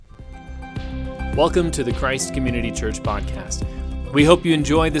Welcome to the Christ Community Church podcast. We hope you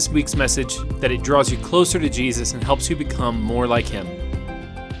enjoy this week's message, that it draws you closer to Jesus and helps you become more like Him.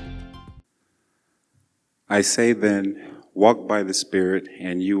 I say then, walk by the Spirit,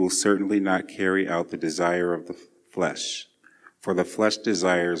 and you will certainly not carry out the desire of the flesh. For the flesh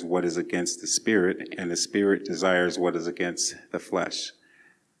desires what is against the Spirit, and the Spirit desires what is against the flesh.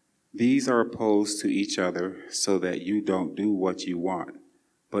 These are opposed to each other, so that you don't do what you want.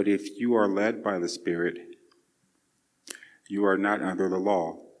 But if you are led by the Spirit, you are not under the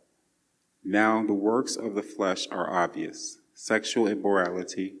law. Now the works of the flesh are obvious: sexual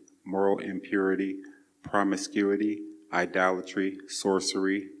immorality, moral impurity, promiscuity, idolatry,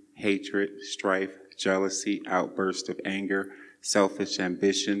 sorcery, hatred, strife, jealousy, outburst of anger, selfish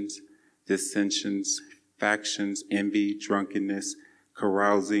ambitions, dissensions, factions, envy, drunkenness,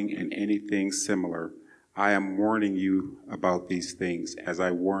 carousing, and anything similar. I am warning you about these things, as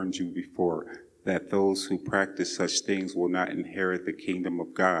I warned you before, that those who practice such things will not inherit the kingdom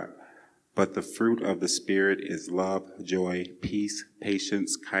of God. But the fruit of the Spirit is love, joy, peace,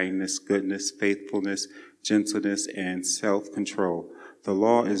 patience, kindness, goodness, faithfulness, gentleness, and self-control. The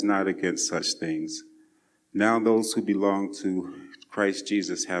law is not against such things. Now those who belong to Christ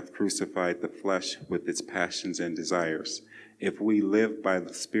Jesus have crucified the flesh with its passions and desires. If we live by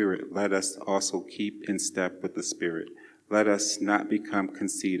the Spirit, let us also keep in step with the Spirit. Let us not become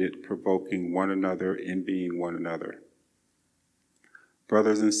conceited, provoking one another, envying one another.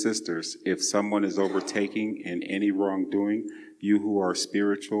 Brothers and sisters, if someone is overtaking in any wrongdoing, you who are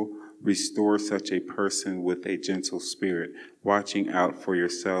spiritual, restore such a person with a gentle spirit, watching out for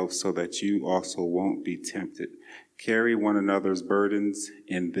yourselves so that you also won't be tempted. Carry one another's burdens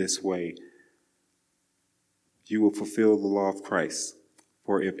in this way. You will fulfill the law of Christ.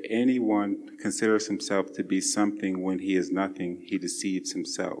 For if anyone considers himself to be something when he is nothing, he deceives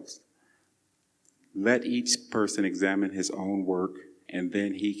himself. Let each person examine his own work, and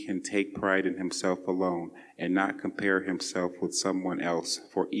then he can take pride in himself alone and not compare himself with someone else,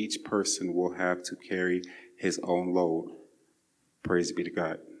 for each person will have to carry his own load. Praise be to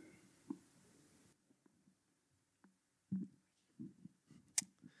God.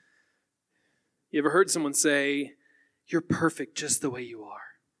 You ever heard someone say, "You're perfect just the way you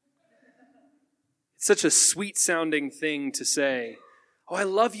are"? It's such a sweet-sounding thing to say. "Oh, I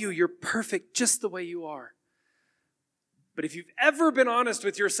love you. You're perfect just the way you are." But if you've ever been honest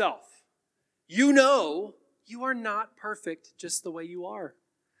with yourself, you know you are not perfect just the way you are.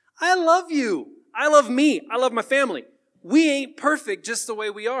 I love you. I love me. I love my family. We ain't perfect just the way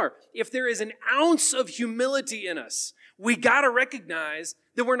we are. If there is an ounce of humility in us, we got to recognize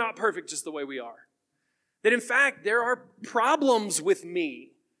that we're not perfect just the way we are. That in fact, there are problems with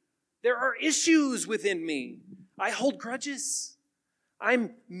me. There are issues within me. I hold grudges.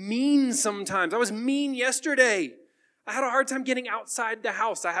 I'm mean sometimes. I was mean yesterday. I had a hard time getting outside the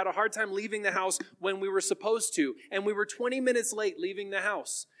house. I had a hard time leaving the house when we were supposed to. And we were 20 minutes late leaving the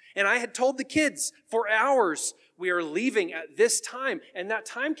house. And I had told the kids for hours, we are leaving at this time. And that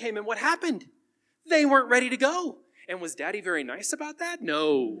time came, and what happened? They weren't ready to go. And was Daddy very nice about that?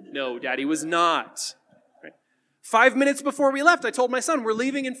 No, Daddy was not. Right? 5 minutes before we left, I told my son, we're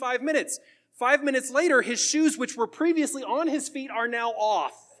leaving in 5 minutes. 5 minutes later, his shoes, which were previously on his feet, are now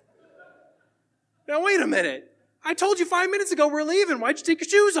off. Now, wait a minute. I told you 5 minutes ago we're leaving. Why'd you take your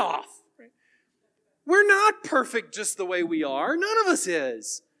shoes off? Right? We're not perfect just the way we are. None of us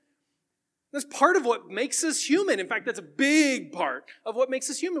is. That's part of what makes us human. In fact, that's a big part of what makes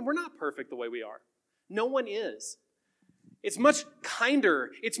us human. We're not perfect the way we are. No one is. It's much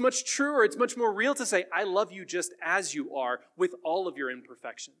kinder, it's much truer, it's much more real to say, I love you just as you are with all of your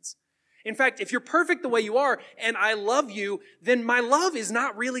imperfections. In fact, if you're perfect the way you are and I love you, then my love is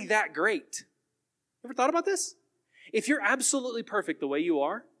not really that great. Ever thought about this? If you're absolutely perfect the way you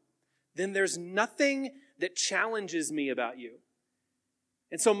are, then there's nothing that challenges me about you.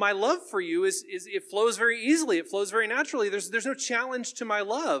 And so my love for you is it flows very easily, it flows very naturally. There's no challenge to my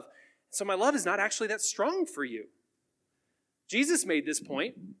love. So my love is not actually that strong for you. Jesus made this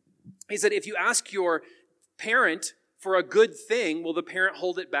point. He said, if you ask your parent for a good thing, will the parent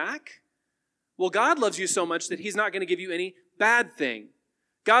hold it back? Well, God loves you so much that He's not going to give you any bad thing.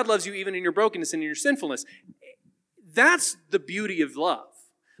 God loves you even in your brokenness and in your sinfulness. That's the beauty of love.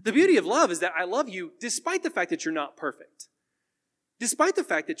 The beauty of love is that I love you despite the fact that you're not perfect. Despite the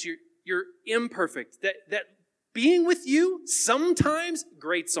fact that you're imperfect. That being with you sometimes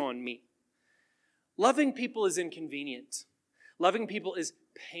grates on me. Loving people is inconvenient. Loving people is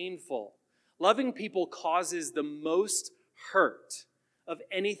painful. Loving people causes the most hurt of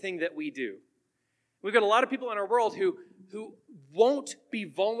anything that we do. We've got a lot of people in our world who who won't be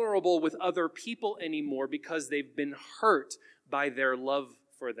vulnerable with other people anymore because they've been hurt by their love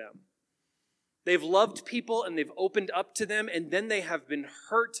for them. They've loved people and they've opened up to them, and then they have been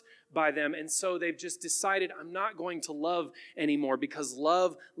hurt by them. And so they've just decided, I'm not going to love anymore because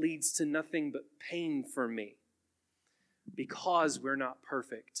love leads to nothing but pain for me. Because we're not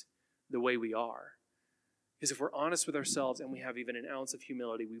perfect the way we are. Because if we're honest with ourselves and we have even an ounce of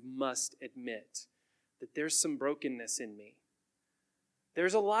humility, we must admit that there's some brokenness in me.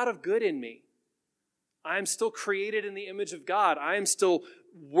 There's a lot of good in me. I am still created in the image of God. I am still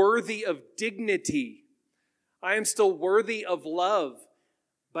worthy of dignity. I am still worthy of love.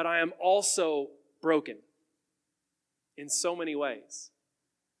 But I am also broken in so many ways.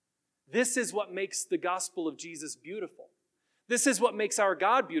 This is what makes the gospel of Jesus beautiful. This is what makes our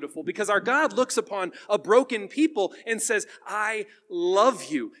God beautiful, because our God looks upon a broken people and says, I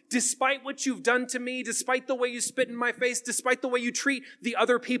love you. Despite what you've done to me, despite the way you spit in my face, despite the way you treat the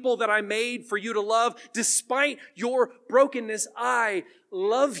other people that I made for you to love, despite your brokenness, I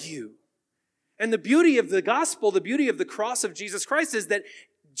love you. And the beauty of the gospel, the beauty of the cross of Jesus Christ is that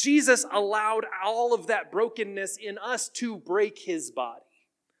Jesus allowed all of that brokenness in us to break his body.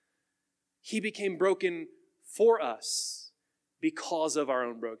 He became broken for us because of our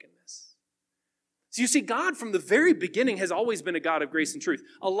own brokenness. So you see, God from the very beginning has always been a God of grace and truth.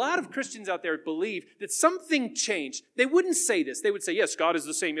 A lot of Christians out there believe that something changed. They wouldn't say this. They would say, yes, God is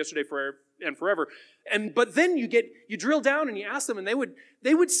the same yesterday, and forever. But then you drill down and you ask them, and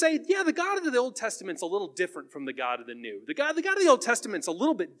they would say, yeah, the God of the Old Testament's a little different from the God of the New. The God of the Old Testament's a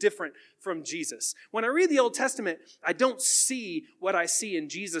little bit different from Jesus. When I read the Old Testament, I don't see what I see in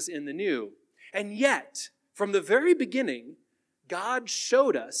Jesus in the New. And yet, from the very beginning, God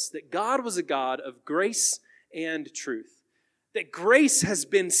showed us that God was a God of grace and truth. That grace has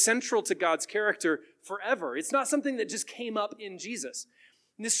been central to God's character forever. It's not something that just came up in Jesus.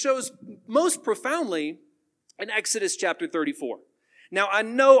 And this shows most profoundly in Exodus chapter 34. Now, I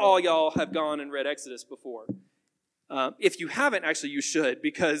know all y'all have gone and read Exodus before. If you haven't, actually, you should,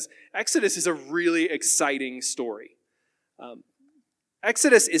 because Exodus is a really exciting story.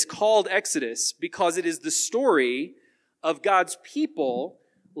 Exodus is called Exodus because it is the story of God's people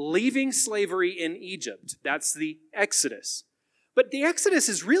leaving slavery in Egypt. That's the Exodus. But the Exodus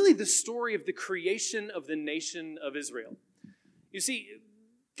is really the story of the creation of the nation of Israel. You see,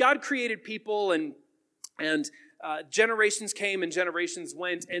 God created people and generations came and generations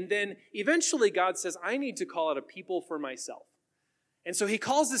went, and then eventually God says, I need to call out a people for myself. And so he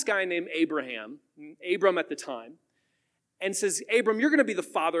calls this guy named Abram at the time, and says, Abram, you're going to be the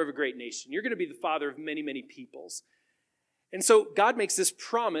father of a great nation. You're going to be the father of many, many peoples. And so God makes this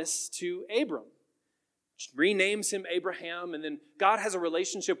promise to Abram, renames him Abraham, and then God has a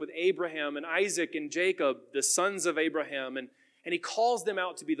relationship with Abraham and Isaac and Jacob, the sons of Abraham, and he calls them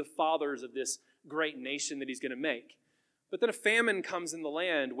out to be the fathers of this great nation that he's going to make. But then a famine comes in the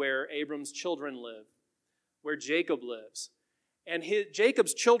land where Abram's children live, where Jacob lives. And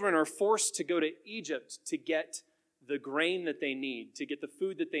Jacob's children are forced to go to Egypt to get the grain that they need, to get the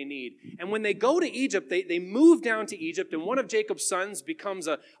food that they need. And when they go to Egypt, they move down to Egypt, and one of Jacob's sons becomes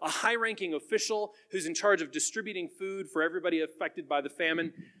a high-ranking official who's in charge of distributing food for everybody affected by the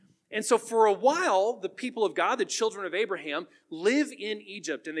famine. And so for a while, the people of God, the children of Abraham, live in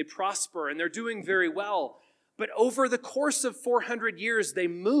Egypt, and they prosper, and they're doing very well. But over the course of 400 years, they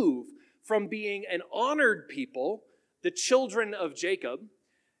move from being an honored people, the children of Jacob,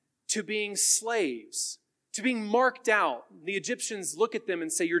 to being slaves, to being marked out. The Egyptians look at them and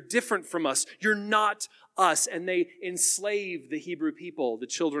say, you're different from us. You're not us. And they enslave the Hebrew people, the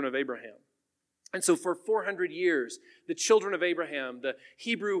children of Abraham. And so for 400 years, the children of Abraham, the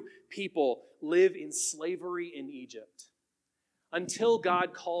Hebrew people, live in slavery in Egypt until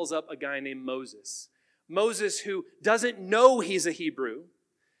God calls up a guy named Moses. Moses, who doesn't know he's a Hebrew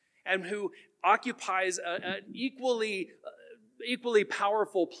and who occupies an equally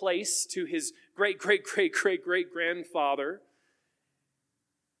powerful place to his great-great-great-great-great-grandfather.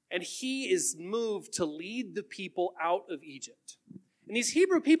 And he is moved to lead the people out of Egypt. And these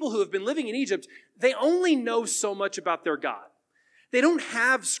Hebrew people who have been living in Egypt, they only know so much about their God. They don't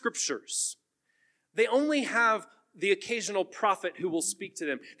have scriptures. They only have the occasional prophet who will speak to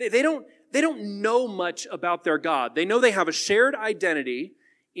them. They don't know much about their God. They know they have a shared identity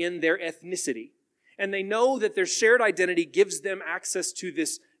in their ethnicity. And they know that their shared identity gives them access to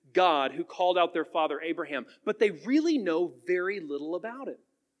this God who called out their father Abraham. But they really know very little about him.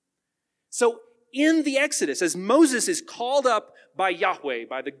 So in the Exodus, as Moses is called up by Yahweh,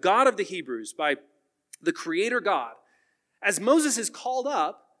 by the God of the Hebrews, by the Creator God, as Moses is called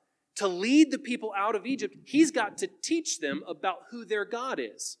up, to lead the people out of Egypt, he's got to teach them about who their God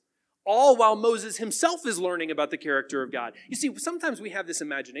is. All while Moses himself is learning about the character of God. You see, sometimes we have this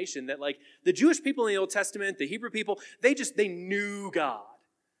imagination that like the Jewish people in the Old Testament, the Hebrew people, they knew God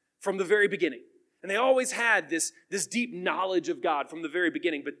from the very beginning. And they always had this deep knowledge of God from the very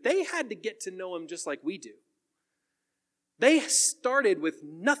beginning, but they had to get to know him just like we do. They started with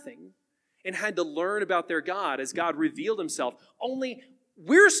nothing and had to learn about their God as God revealed himself. Only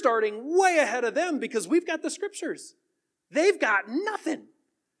we're starting way ahead of them because we've got the scriptures. They've got nothing.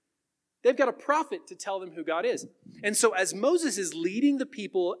 They've got a prophet to tell them who God is. And so as Moses is leading the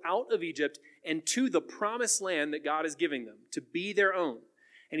people out of Egypt and to the promised land that God is giving them to be their own,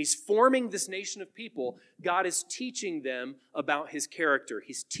 and he's forming this nation of people, God is teaching them about his character.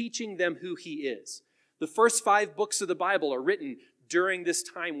 He's teaching them who he is. The first 5 books of the Bible are written during this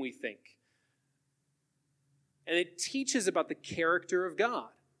time, we think. And it teaches about the character of God.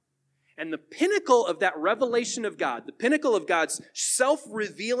 And the pinnacle of that revelation of God, the pinnacle of God's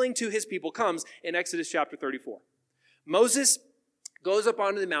self-revealing to his people comes in Exodus chapter 34. Moses goes up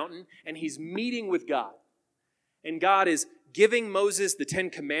onto the mountain and he's meeting with God. And God is giving Moses the 10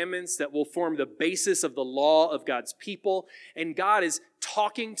 commandments that will form the basis of the law of God's people. And God is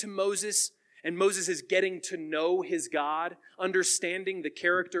talking to Moses, and Moses is getting to know his God, understanding the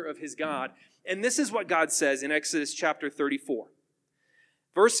character of his God. And this is what God says in Exodus chapter 34.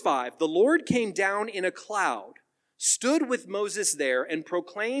 Verse 5, the Lord came down in a cloud, stood with Moses there, and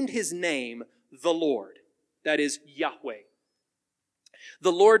proclaimed his name, the Lord. That is Yahweh.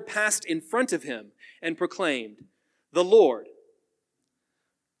 The Lord passed in front of him and proclaimed, the Lord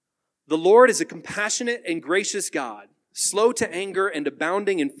is a compassionate and gracious God, slow to anger and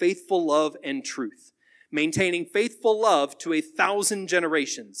abounding in faithful love and truth, maintaining faithful love to 1,000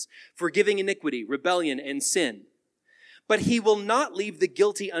 generations, forgiving iniquity, rebellion, and sin. But he will not leave the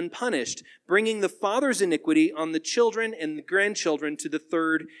guilty unpunished, bringing the father's iniquity on the children and the grandchildren to the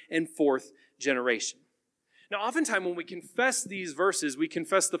 3rd and 4th generation. Now, oftentimes when we confess these verses, we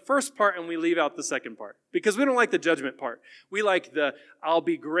confess the first part and we leave out the second part because we don't like the judgment part. We like the, I'll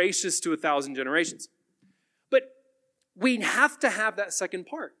be gracious to 1,000 generations. But we have to have that second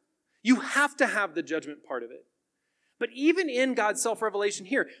part. You have to have the judgment part of it. But even in God's self-revelation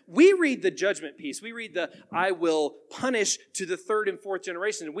here, we read the judgment piece. We read the, I will punish to the 3rd and 4th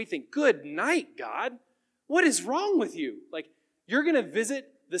generation. And we think, good night, God. What is wrong with you? Like, you're going to visit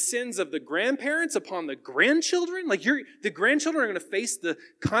the sins of the grandparents upon the grandchildren? Like, the grandchildren are going to face the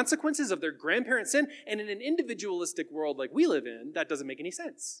consequences of their grandparents' sin? And in an individualistic world like we live in, that doesn't make any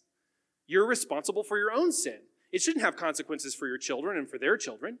sense. You're responsible for your own sin. It shouldn't have consequences for your children and for their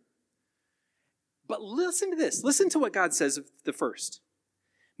children. But listen to this. Listen to what God says of the first.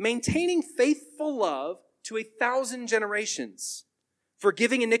 Maintaining faithful love to 1,000 generations,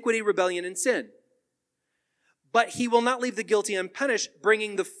 forgiving iniquity, rebellion, and sin. But he will not leave the guilty unpunished,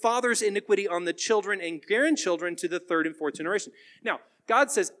 bringing the father's iniquity on the children and grandchildren to the 3rd and 4th generation. Now,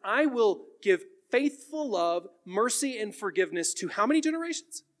 God says, I will give faithful love, mercy, and forgiveness to how many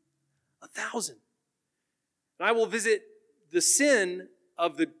generations? 1,000. And I will visit the sin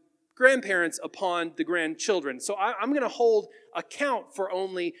of the grandparents upon the grandchildren. So I'm going to hold account for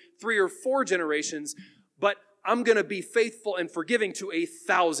only 3 or 4 generations, but I'm going to be faithful and forgiving to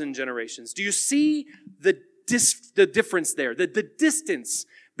 1,000 generations. Do you see the difference there? The distance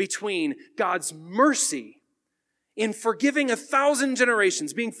between God's mercy in forgiving 1,000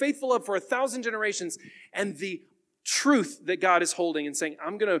 generations, being faithful of for 1,000 generations, and the truth that God is holding and saying,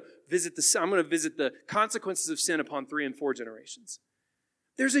 I'm going to visit the consequences of sin upon 3 and 4 generations.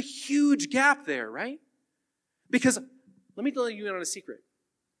 There's a huge gap there, right? Because, let me let you in on a secret.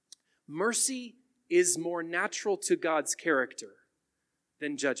 Mercy is more natural to God's character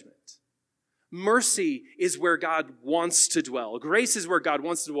than judgment. Mercy is where God wants to dwell. Grace is where God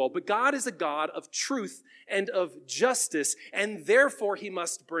wants to dwell. But God is a God of truth and of justice, and therefore he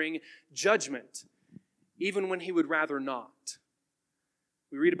must bring judgment, even when he would rather not.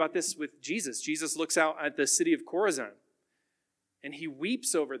 We read about this with Jesus. Jesus looks out at the city of Chorazin, and he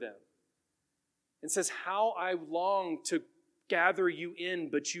weeps over them and says, how I long to gather you in,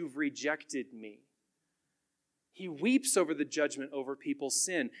 but you've rejected me. He weeps over the judgment over people's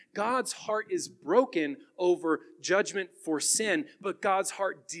sin. God's heart is broken over judgment for sin, but God's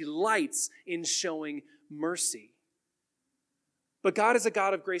heart delights in showing mercy. But God is a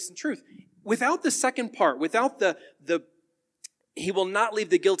God of grace and truth. Without the second part, without the he will not leave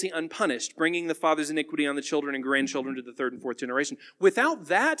the guilty unpunished, bringing the father's iniquity on the children and grandchildren to the 3rd and 4th generation. Without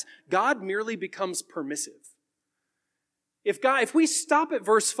that, God merely becomes permissive. If we stop at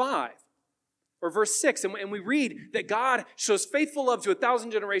verse 5, Or verse 6, and we read that God shows faithful love to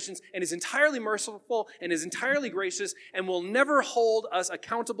 1,000 generations and is entirely merciful and is entirely gracious and will never hold us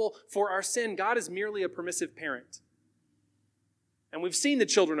accountable for our sin. God is merely a permissive parent. And we've seen the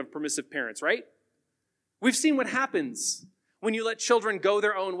children of permissive parents, right? We've seen what happens when you let children go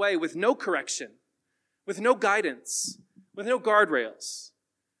their own way with no correction, with no guidance, with no guardrails.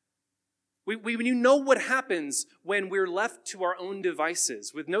 We know what happens when we're left to our own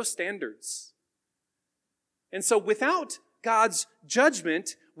devices with no standards. And so without God's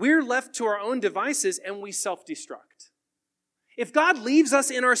judgment, we're left to our own devices and we self-destruct. If God leaves us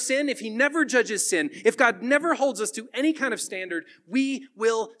in our sin, if he never judges sin, if God never holds us to any kind of standard, we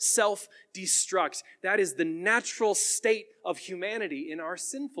will self-destruct. That is the natural state of humanity in our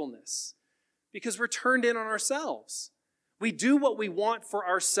sinfulness, because we're turned in on ourselves. We do what we want for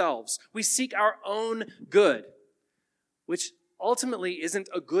ourselves. We seek our own good, which ultimately isn't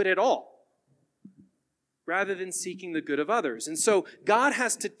a good at all, rather than seeking the good of others. And so God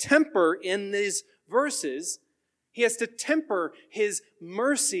has to temper in these verses, he has to temper his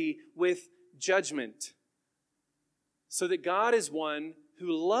mercy with judgment, so that God is one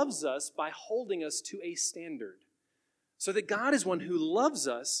who loves us by holding us to a standard. So that God is one who loves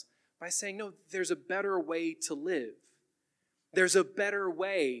us by saying, no, there's a better way to live. There's a better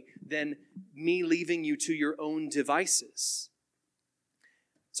way than me leaving you to your own devices.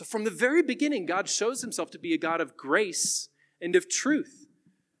 So from the very beginning, God shows himself to be a God of grace and of truth,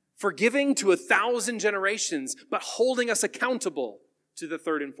 forgiving to 1,000 generations, but holding us accountable to the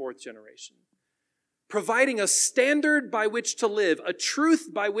third and fourth generation, providing a standard by which to live, a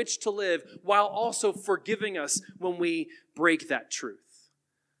truth by which to live, while also forgiving us when we break that truth,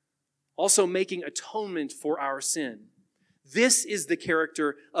 also making atonement for our sin. This is the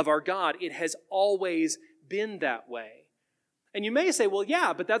character of our God. It has always been that way. And you may say, well,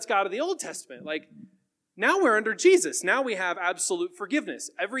 yeah, but that's God of the Old Testament. Like, now we're under Jesus. Now we have absolute forgiveness.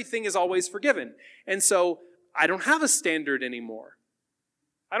 Everything is always forgiven. And so I don't have a standard anymore.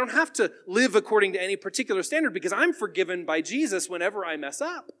 I don't have to live according to any particular standard because I'm forgiven by Jesus whenever I mess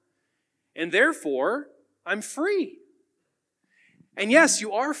up. And therefore, I'm free. And yes,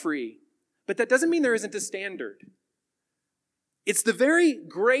 you are free, but that doesn't mean there isn't a standard. It's the very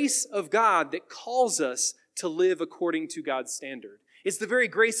grace of God that calls us to live according to God's standard. It's the very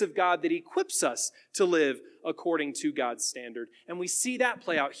grace of God that equips us to live according to God's standard. And we see that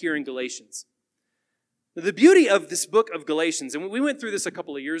play out here in Galatians. The beauty of this book of Galatians, and we went through this a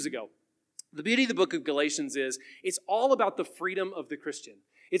couple of years ago, the beauty of the book of Galatians is it's all about the freedom of the Christian.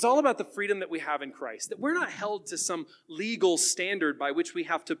 It's all about the freedom that we have in Christ, that we're not held to some legal standard by which we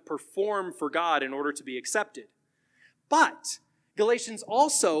have to perform for God in order to be accepted. But Galatians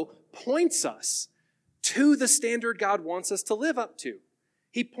also points us to the standard God wants us to live up to.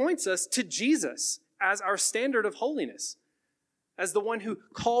 He points us to Jesus as our standard of holiness, as the one who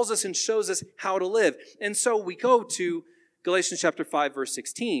calls us and shows us how to live. And so we go to Galatians chapter 5, verse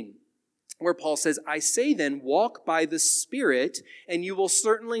 16, where Paul says, I say then, walk by the Spirit, and you will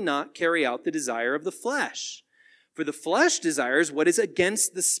certainly not carry out the desire of the flesh. For the flesh desires what is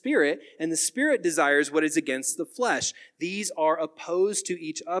against the Spirit, and the Spirit desires what is against the flesh. These are opposed to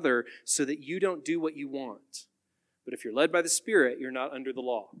each other, so that you don't do what you want. But if you're led by the Spirit, you're not under the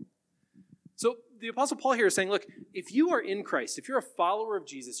law. So the Apostle Paul here is saying, look, if you are in Christ, if you're a follower of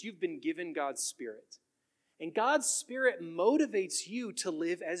Jesus, you've been given God's Spirit. And God's Spirit motivates you to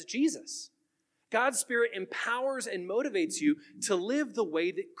live as Jesus. God's Spirit empowers and motivates you to live the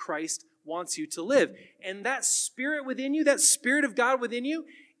way that Christ wants you to live. And that Spirit within you, that Spirit of God within you,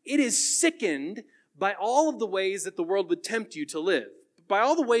 it is sickened by all of the ways that the world would tempt you to live, by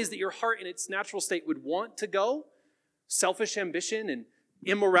all the ways that your heart in its natural state would want to go, selfish ambition and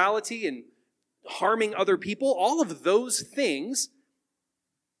immorality and harming other people, all of those things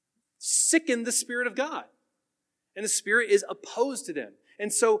sicken the Spirit of God. And the Spirit is opposed to them.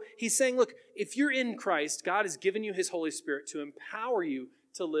 And so he's saying, look, if you're in Christ, God has given you his Holy Spirit to empower you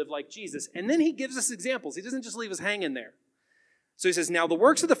to live like Jesus. And then he gives us examples. He doesn't just leave us hanging there. So he says, now the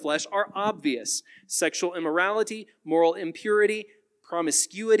works of the flesh are obvious: sexual immorality, moral impurity,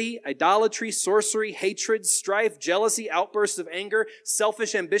 promiscuity, idolatry, sorcery, hatred, strife, jealousy, outbursts of anger,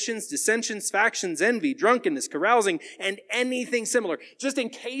 selfish ambitions, dissensions, factions, envy, drunkenness, carousing, and anything similar. Just in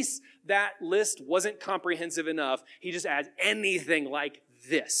case that list wasn't comprehensive enough, he just adds anything like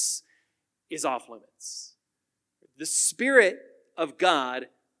this is off limits. The Spirit of God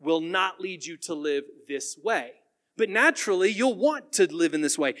will not lead you to live this way. But naturally, you'll want to live in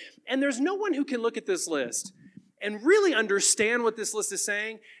this way. And there's no one who can look at this list and really understand what this list is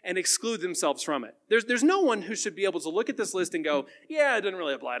saying and exclude themselves from it. There's no one who should be able to look at this list and go, yeah, it doesn't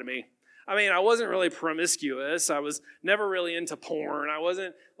really apply to me. I mean, I wasn't really promiscuous. I was never really into porn.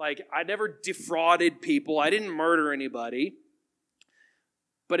 I never defrauded people. I didn't murder anybody.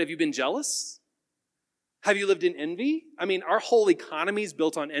 But have you been jealous? Have you lived in envy? I mean, our whole economy is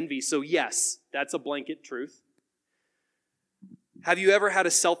built on envy. So yes, that's a blanket truth. Have you ever had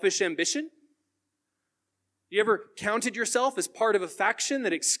a selfish ambition? You ever counted yourself as part of a faction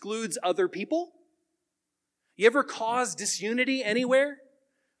that excludes other people? You ever caused disunity anywhere?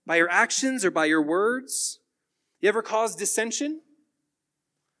 By your actions or by your words? You ever caused dissension?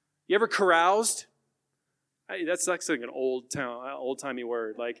 You ever caroused? That's like an old-timey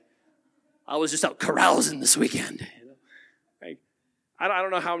word. Like, I was just out carousing this weekend. Like, I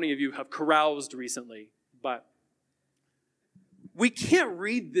don't know how many of you have caroused recently, but we can't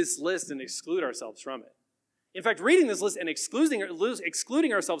read this list and exclude ourselves from it. In fact, reading this list and excluding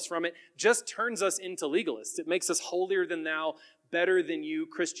ourselves from it just turns us into legalists. It makes us holier than thou, better than you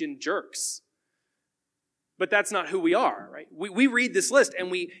Christian jerks. But that's not who we are, right? We read this list and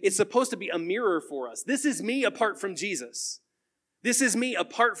it's supposed to be a mirror for us. This is me apart from Jesus. This is me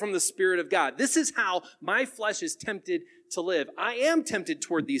apart from the Spirit of God. This is how my flesh is tempted to live. I am tempted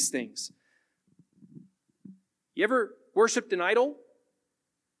toward these things. You ever worshiped an idol?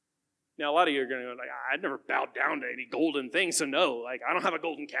 Now, a lot of you are going to go, like, I've never bowed down to any golden thing, so no. Like, I don't have a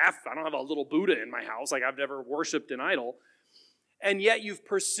golden calf. I don't have a little Buddha in my house. Like, I've never worshiped an idol. And yet you've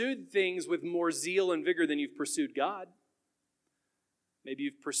pursued things with more zeal and vigor than you've pursued God. Maybe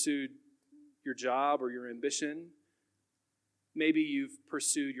you've pursued your job or your ambition. Maybe you've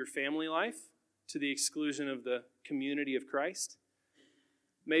pursued your family life to the exclusion of the community of Christ.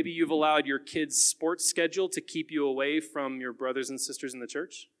 Maybe you've allowed your kids' sports schedule to keep you away from your brothers and sisters in the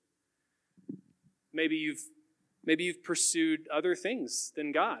church. Maybe you've pursued other things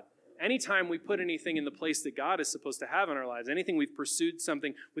than God. Anytime we put anything in the place that God is supposed to have in our lives, anything we've pursued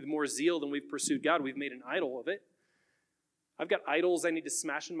something with more zeal than we've pursued God, we've made an idol of it. I've got idols I need to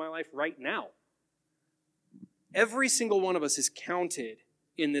smash in my life right now. Every single one of us is counted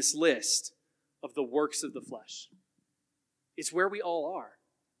in this list of the works of the flesh. It's where we all are.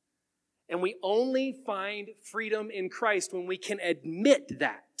 And we only find freedom in Christ when we can admit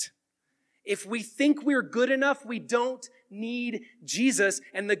that. If we think we're good enough, we don't need Jesus,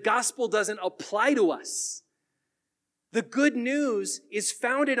 and the gospel doesn't apply to us. The good news is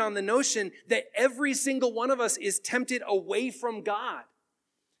founded on the notion that every single one of us is tempted away from God.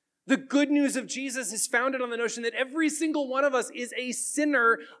 The good news of Jesus is founded on the notion that every single one of us is a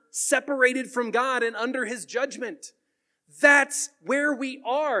sinner separated from God and under his judgment. That's where we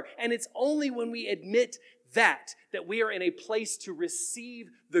are, and it's only when we admit that we are in a place to receive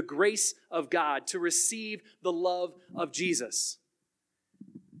the grace of God, to receive the love of Jesus.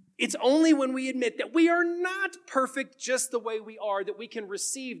 It's only when we admit that we are not perfect just the way we are that we can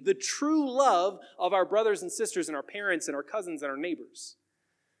receive the true love of our brothers and sisters and our parents and our cousins and our neighbors.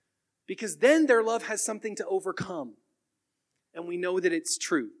 Because then their love has something to overcome, and we know that it's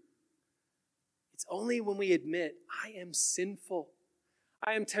true. It's only when we admit, I am sinful.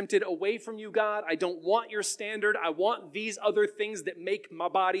 I am tempted away from you, God. I don't want your standard. I want these other things that make my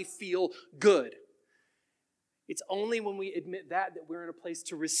body feel good. It's only when we admit that we're in a place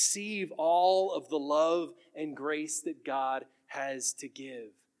to receive all of the love and grace that God has to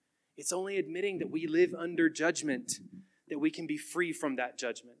give. It's only admitting that we live under judgment that we can be free from that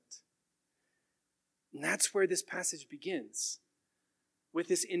judgment. And that's where this passage begins, with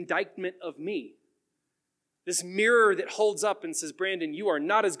this indictment of me. This mirror that holds up and says, Brandon, you are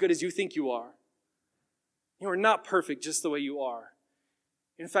not as good as you think you are. You are not perfect just the way you are.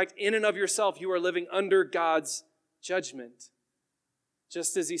 In fact, in and of yourself, you are living under God's judgment,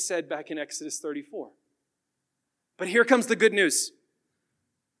 just as he said back in Exodus 34. But here comes the good news.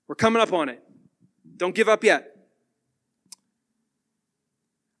 We're coming up on it. Don't give up yet.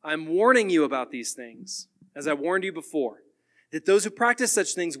 I'm warning you about these things, as I warned you before, that those who practice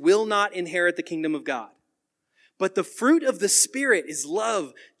such things will not inherit the kingdom of God. But the fruit of the Spirit is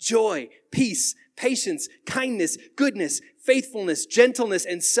love, joy, peace, patience, kindness, goodness, faithfulness, gentleness,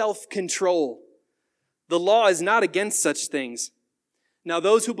 and self-control. The law is not against such things. Now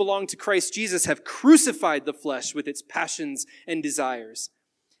those who belong to Christ Jesus have crucified the flesh with its passions and desires.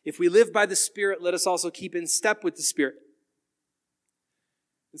 If we live by the Spirit, let us also keep in step with the Spirit.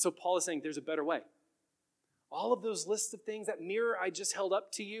 And so Paul is saying there's a better way. All of those lists of things, that mirror I just held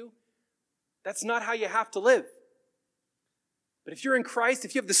up to you, that's not how you have to live. But if you're in Christ,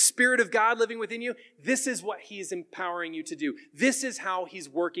 if you have the Spirit of God living within you, this is what he is empowering you to do. This is how he's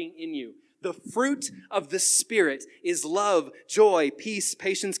working in you. The fruit of the Spirit is love, joy, peace,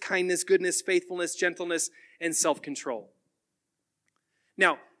 patience, kindness, goodness, faithfulness, gentleness, and self-control.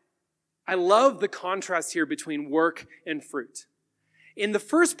 Now, I love the contrast here between work and fruit. In the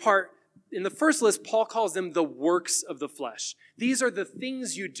first list, Paul calls them the works of the flesh. These are the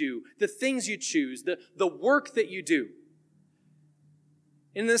things you do, the things you choose, the work that you do.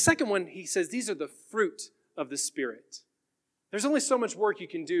 In the second one, he says these are the fruit of the Spirit. There's only so much work you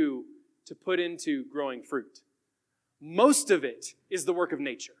can do to put into growing fruit. Most of it is the work of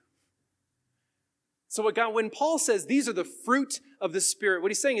nature. So when Paul says these are the fruit of the Spirit,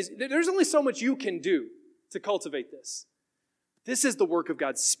 what he's saying is there's only so much you can do to cultivate this. This is the work of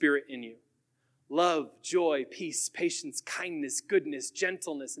God's Spirit in you. Love, joy, peace, patience, kindness, goodness,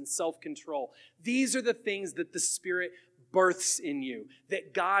 gentleness, and self-control. These are the things that the Spirit births in you,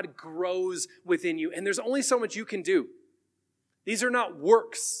 that God grows within you. And there's only so much you can do. These are not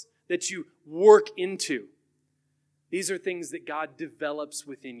works that you work into. These are things that God develops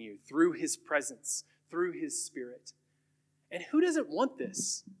within you through His presence, through His Spirit. And who doesn't want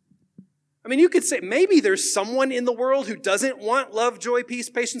this? I mean, you could say maybe there's someone in the world who doesn't want love, joy, peace,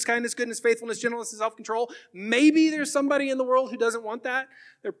 patience, kindness, goodness, faithfulness, gentleness, and self-control. Maybe there's somebody in the world who doesn't want that.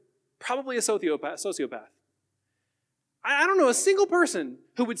 They're probably a sociopath. I don't know a single person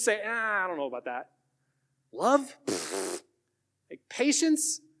who would say, I don't know about that. Love? Like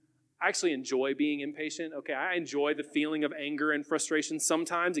patience? I actually enjoy being impatient. Okay, I enjoy the feeling of anger and frustration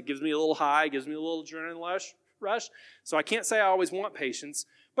sometimes. It gives me a little high, gives me a little adrenaline rush. So I can't say I always want patience,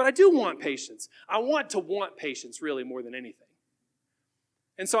 but I do want patience. I want to want patience really more than anything.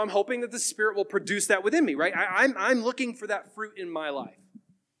 And so I'm hoping that the Spirit will produce that within me, right? I'm looking for that fruit in my life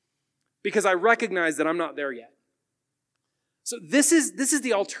because I recognize that I'm not there yet. So this is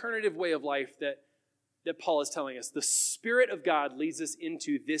the alternative way of life that Paul is telling us. The Spirit of God leads us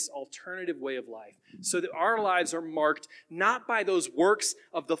into this alternative way of life so that our lives are marked not by those works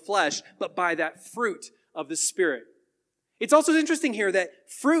of the flesh, but by that fruit of the Spirit. It's also interesting here that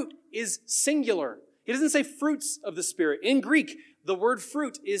fruit is singular. He doesn't say fruits of the Spirit. In Greek, the word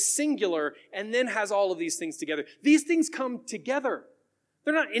fruit is singular and then has all of these things together. These things come together.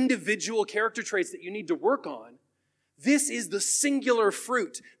 They're not individual character traits that you need to work on. This is the singular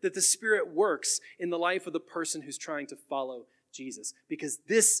fruit that the Spirit works in the life of the person who's trying to follow Jesus, because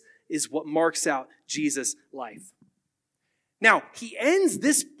this is what marks out Jesus' life. Now, he ends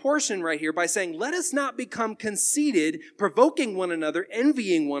this portion right here by saying, let us not become conceited, provoking one another,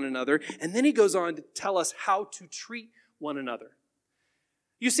 envying one another, and then he goes on to tell us how to treat one another.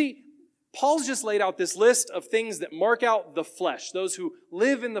 You see, Paul's just laid out this list of things that mark out the flesh, those who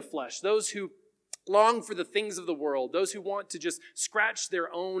live in the flesh, those who long for the things of the world, those who want to just scratch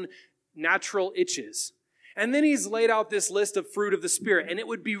their own natural itches. And then he's laid out this list of fruit of the Spirit. And it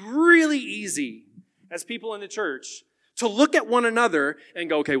would be really easy as people in the church to look at one another and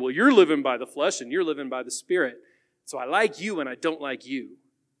go, okay, well, you're living by the flesh and you're living by the Spirit. So I like you and I don't like you.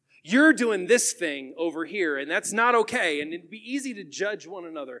 You're doing this thing over here and that's not okay. And it'd be easy to judge one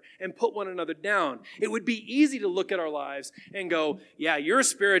another and put one another down. It would be easy to look at our lives and go, yeah, you're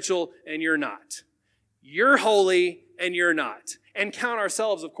spiritual and you're not. You're holy and you're not. And count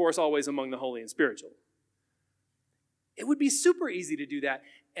ourselves, of course, always among the holy and spiritual. It would be super easy to do that.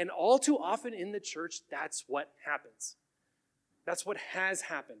 And all too often in the church, that's what happens. That's what has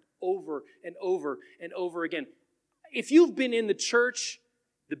happened over and over and over again. If you've been in the church,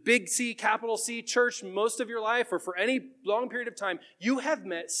 the big C, capital C church, most of your life or for any long period of time, you have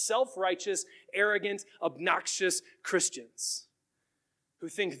met self-righteous, arrogant, obnoxious Christians who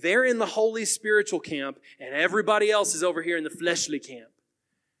think they're in the holy spiritual camp and everybody else is over here in the fleshly camp.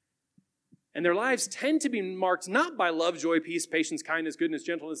 And their lives tend to be marked not by love, joy, peace, patience, kindness, goodness,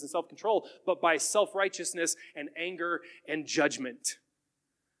 gentleness, and self-control, but by self-righteousness and anger and judgment,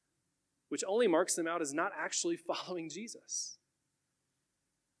 which only marks them out as not actually following Jesus.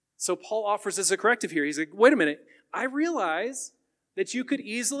 So Paul offers us a corrective here. He's like, wait a minute, I realize that you could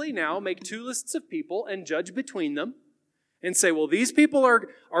easily now make two lists of people and judge between them and say, well, these people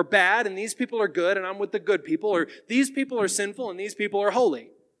are bad and these people are good and I'm with the good people, or these people are sinful and these people are holy.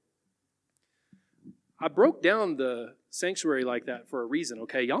 I broke down the sanctuary like that for a reason,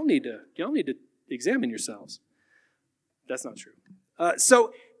 okay? Y'all need to examine yourselves. That's not true.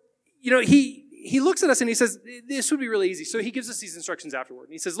 He looks at us and he says, this would be really easy. So he gives us these instructions afterward.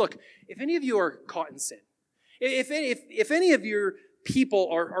 And he says, look, if any of you are caught in sin, if any of your people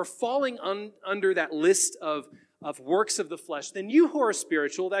are falling under that list of works of the flesh, then you who are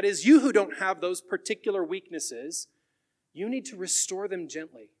spiritual, that is, you who don't have those particular weaknesses, you need to restore them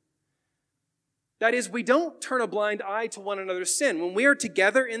gently. That is, we don't turn a blind eye to one another's sin. When we are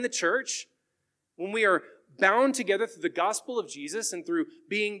together in the church, when we are bound together through the gospel of Jesus and through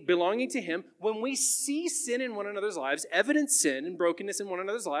belonging to him, when we see sin in one another's lives, evident sin and brokenness in one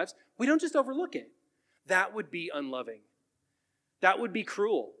another's lives, we don't just overlook it. That would be unloving. That would be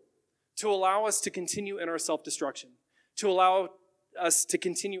cruel to allow us to continue in our self-destruction, to allow us to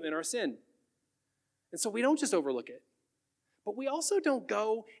continue in our sin. And so we don't just overlook it, but we also don't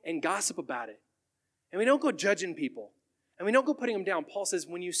go and gossip about it. And we don't go judging people. And we don't go putting them down. Paul says,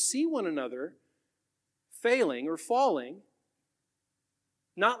 when you see one another failing or falling,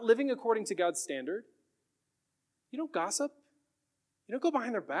 not living according to God's standard, you don't gossip. You don't go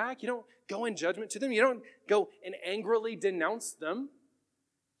behind their back. You don't go in judgment to them. You don't go and angrily denounce them.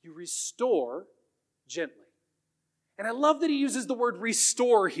 You restore gently. And I love that he uses the word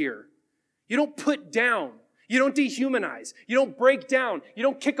restore here. You don't put down. You don't dehumanize. You don't break down. You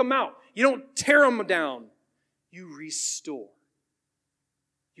don't kick them out. You don't tear them down. You restore.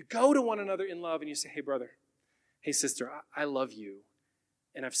 You go to one another in love and you say, hey, brother, hey, sister, I love you,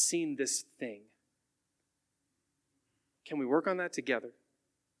 and I've seen this thing. Can we work on that together?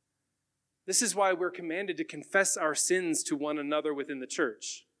 This is why we're commanded to confess our sins to one another within the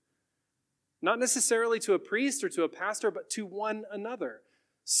church. Not necessarily to a priest or to a pastor, but to one another,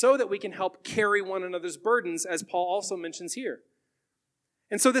 so that we can help carry one another's burdens, as Paul also mentions here.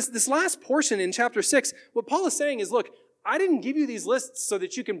 And so this last portion in chapter 6, what Paul is saying is, look, I didn't give you these lists so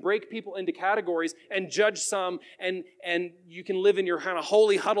that you can break people into categories and judge some and you can live in your kind of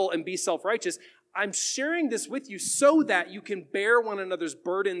holy huddle and be self-righteous. I'm sharing this with you so that you can bear one another's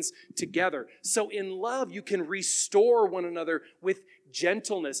burdens together. So in love, you can restore one another with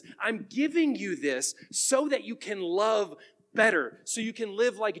gentleness. I'm giving you this so that you can love better, so you can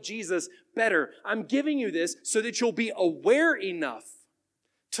live like Jesus better. I'm giving you this so that you'll be aware enough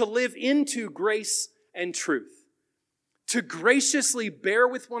to live into grace and truth, to graciously bear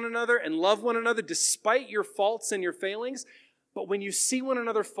with one another and love one another despite your faults and your failings. But when you see one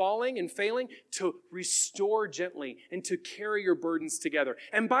another falling and failing, to restore gently and to carry your burdens together.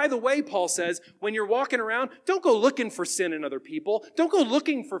 And by the way, Paul says, when you're walking around, don't go looking for sin in other people. Don't go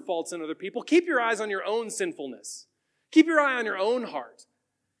looking for faults in other people. Keep your eyes on your own sinfulness. Keep your eye on your own heart.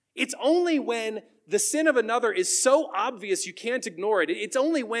 It's only when the sin of another is so obvious you can't ignore it. It's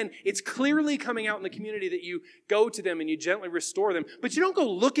only when it's clearly coming out in the community that you go to them and you gently restore them. But you don't go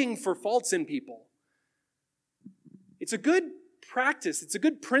looking for faults in people. It's a good practice. It's a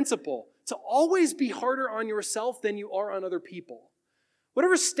good principle to always be harder on yourself than you are on other people.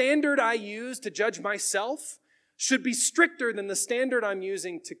 Whatever standard I use to judge myself should be stricter than the standard I'm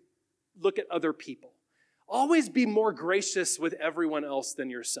using to look at other people. Always be more gracious with everyone else than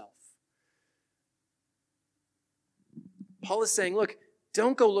yourself. Paul is saying, look,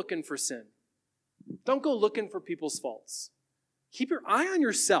 don't go looking for sin. Don't go looking for people's faults. Keep your eye on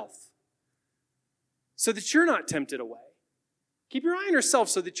yourself so that you're not tempted away. Keep your eye on yourself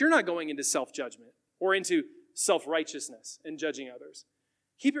so that you're not going into self-judgment or into self-righteousness and judging others.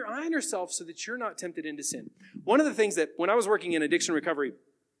 Keep your eye on yourself so that you're not tempted into sin. One of the things that when I was working in addiction recovery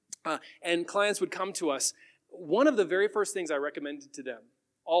and clients would come to us, one of the very first things I recommended to them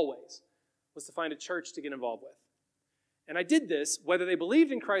always was to find a church to get involved with. And I did this, whether they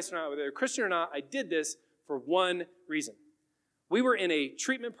believed in Christ or not, whether they're Christian or not, I did this for one reason. We were in a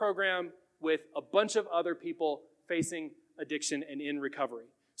treatment program with a bunch of other people facing addiction and in recovery.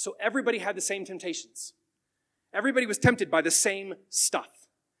 So everybody had the same temptations. Everybody was tempted by the same stuff.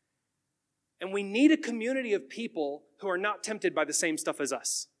 And we need a community of people who are not tempted by the same stuff as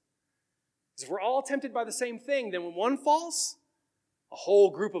us. Because if we're all tempted by the same thing, then when one falls, a whole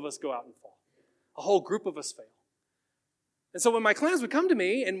group of us go out and fall. A whole group of us fail. And so when my clients would come to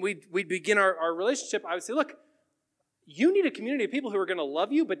me and we'd begin our relationship, I would say, look, you need a community of people who are going to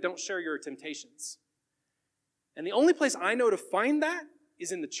love you but don't share your temptations. And the only place I know to find that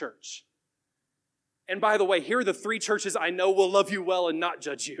is in the church. And by the way, here are the 3 churches I know will love you well and not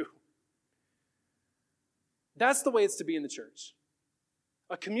judge you. That's the way it's to be in the church.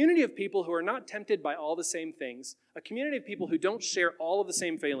 A community of people who are not tempted by all the same things, a community of people who don't share all of the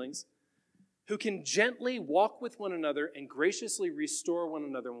same failings, who can gently walk with one another and graciously restore one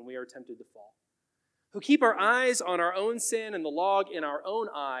another when we are tempted to fall, who keep our eyes on our own sin and the log in our own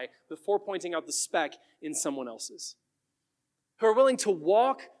eye before pointing out the speck in someone else's, who are willing to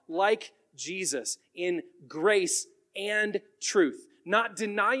walk like Jesus in grace and truth, not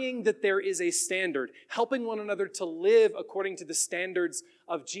denying that there is a standard, helping one another to live according to the standards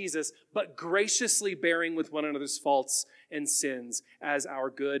of Jesus, but graciously bearing with one another's faults and sins as our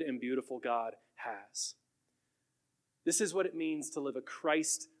good and beautiful God has. This is what it means to live a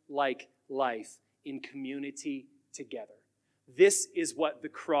Christ-like life in community together. This is what the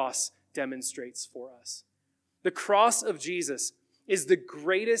cross demonstrates for us. The cross of Jesus is the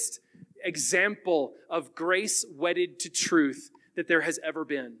greatest example of grace wedded to truth that there has ever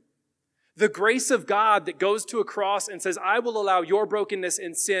been. The grace of God that goes to a cross and says, I will allow your brokenness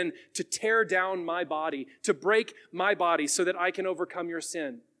and sin to tear down my body, to break my body so that I can overcome your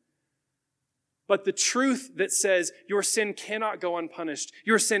sin. But the truth that says your sin cannot go unpunished,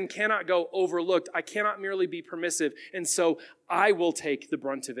 your sin cannot go overlooked, I cannot merely be permissive, and so I will take the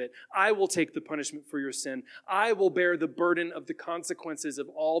brunt of it. I will take the punishment for your sin. I will bear the burden of the consequences of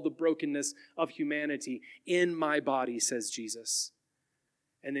all the brokenness of humanity in my body, says Jesus,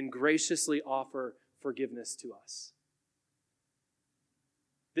 and then graciously offer forgiveness to us.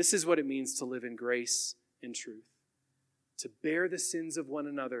 This is what it means to live in grace and truth, to bear the sins of one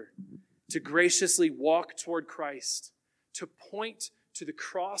another, to graciously walk toward Christ, to point to the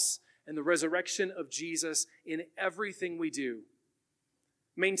cross and the resurrection of Jesus in everything we do,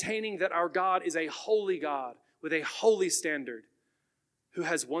 maintaining that our God is a holy God with a holy standard who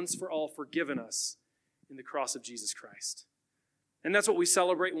has once for all forgiven us in the cross of Jesus Christ. And that's what we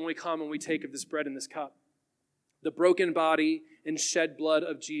celebrate when we come and we take of this bread and this cup. The broken body and shed blood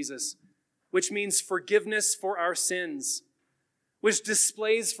of Jesus, which means forgiveness for our sins, which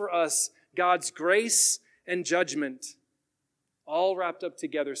displays for us God's grace and judgment, all wrapped up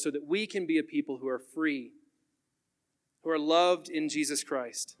together so that we can be a people who are free, who are loved in Jesus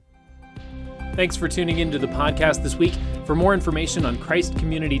Christ. Thanks for tuning into the podcast this week. For more information on Christ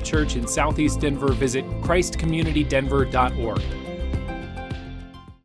Community Church in Southeast Denver, visit christcommunitydenver.org.